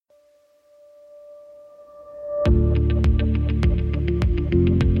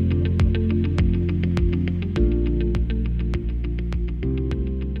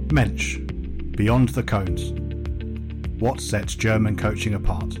Mensch, Beyond the Cones. What Sets German Coaching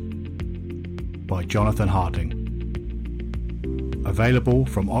Apart? By Jonathan Harding. Available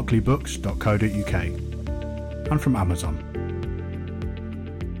from ocklybooks.co.uk and from Amazon.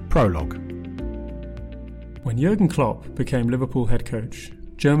 Prologue. When Jurgen Klopp became Liverpool head coach,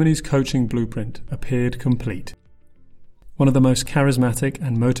 Germany's coaching blueprint appeared complete. One of the most charismatic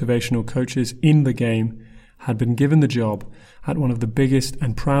and motivational coaches in the game had been given the job at one of the biggest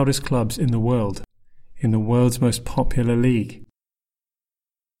and proudest clubs in the world, in the world's most popular league.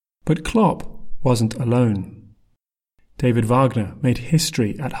 But Klopp wasn't alone. David Wagner made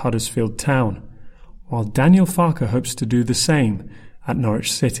history at Huddersfield Town, while Daniel Farke hopes to do the same at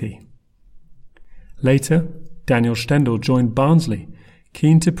Norwich City. Later, Daniel Stendel joined Barnsley,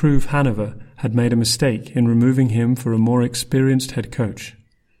 keen to prove Hanover had made a mistake in removing him for a more experienced head coach.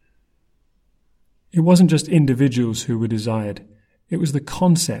 It wasn't just individuals who were desired, it was the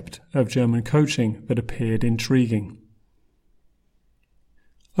concept of German coaching that appeared intriguing.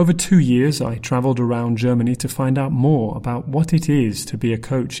 Over 2 years, I travelled around Germany to find out more about what it is to be a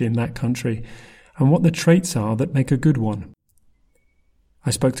coach in that country and what the traits are that make a good one.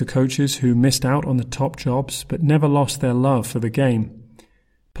 I spoke to coaches who missed out on the top jobs but never lost their love for the game,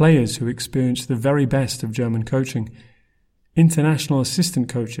 players who experienced the very best of German coaching, international assistant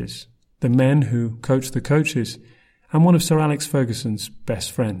coaches, the men who coached the coaches, and one of Sir Alex Ferguson's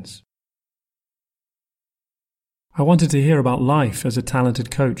best friends. I wanted to hear about life as a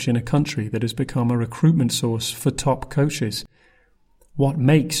talented coach in a country that has become a recruitment source for top coaches. What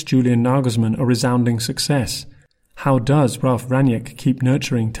makes Julian Nagelsmann a resounding success? How does Ralf Rangnick keep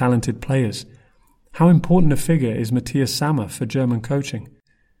nurturing talented players? How important a figure is Matthias Sammer for German coaching?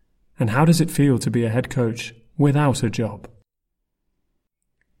 And how does it feel to be a head coach without a job?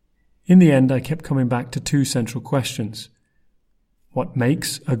 In the end, I kept coming back to two central questions. What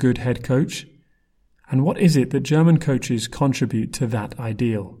makes a good head coach? And what is it that German coaches contribute to that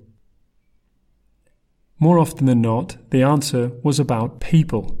ideal? More often than not, the answer was about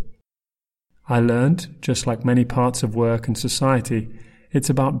people. I learned, just like many parts of work and society, it's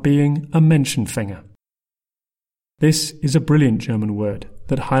about being a Menschenfänger. This is a brilliant German word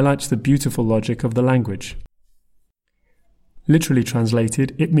that highlights the beautiful logic of the language. Literally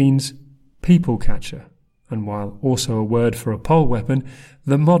translated, it means people catcher, and while also a word for a pole weapon,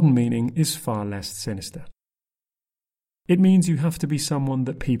 the modern meaning is far less sinister. It means you have to be someone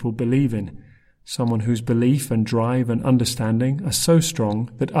that people believe in, someone whose belief and drive and understanding are so strong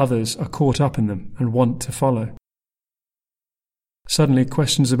that others are caught up in them and want to follow. Suddenly,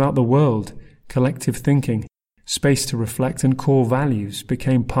 questions about the world, collective thinking, space to reflect and core values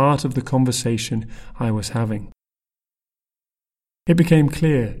became part of the conversation I was having. It became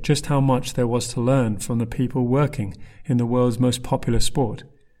clear just how much there was to learn from the people working in the world's most popular sport,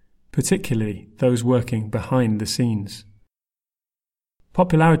 particularly those working behind the scenes.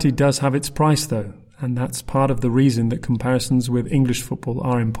 Popularity does have its price though, and that's part of the reason that comparisons with English football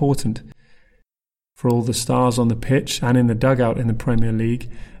are important. For all the stars on the pitch and in the dugout in the Premier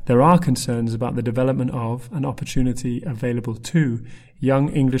League, there are concerns about the development of and opportunity available to young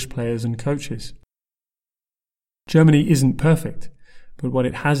English players and coaches. Germany isn't perfect, but what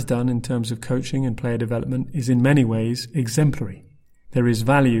it has done in terms of coaching and player development is in many ways exemplary. There is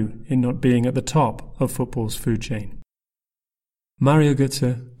value in not being at the top of football's food chain. Mario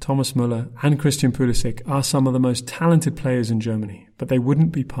Götze, Thomas Müller and Christian Pulisic are some of the most talented players in Germany, but they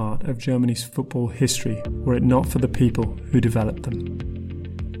wouldn't be part of Germany's football history were it not for the people who developed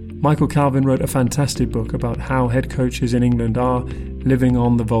them. Michael Calvin wrote a fantastic book about how head coaches in England are living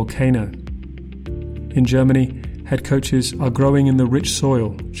on the volcano. In Germany, head coaches are growing in the rich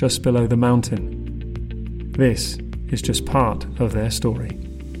soil just below the mountain. This is just part of their story.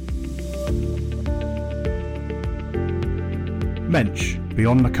 Mensch,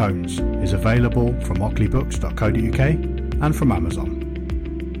 Beyond the Cones is available from ocklybooks.co.uk and from Amazon.